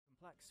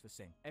relax for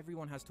Sing.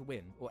 Everyone has to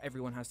win or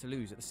everyone has to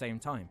lose at the same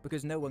time,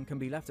 because no one can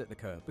be left at the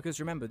curb. Because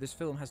remember, this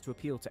film has to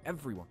appeal to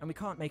everyone, and we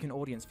can't make an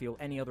audience feel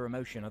any other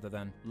emotion other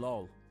than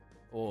lol,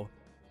 or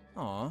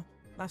aw,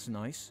 that's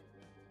nice,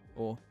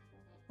 or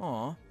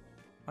aw,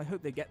 I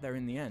hope they get there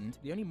in the end.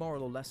 The only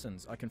moral or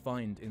lessons I can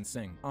find in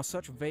Sing are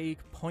such vague,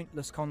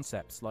 pointless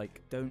concepts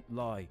like don't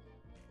lie,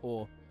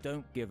 or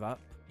don't give up.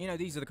 You know,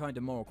 these are the kind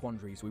of moral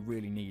quandaries we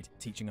really need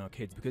teaching our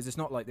kids, because it's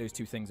not like those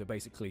two things are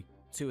basically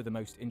two of the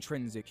most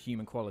intrinsic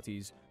human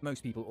qualities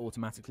most people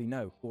automatically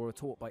know, or are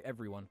taught by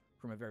everyone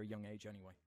from a very young age anyway.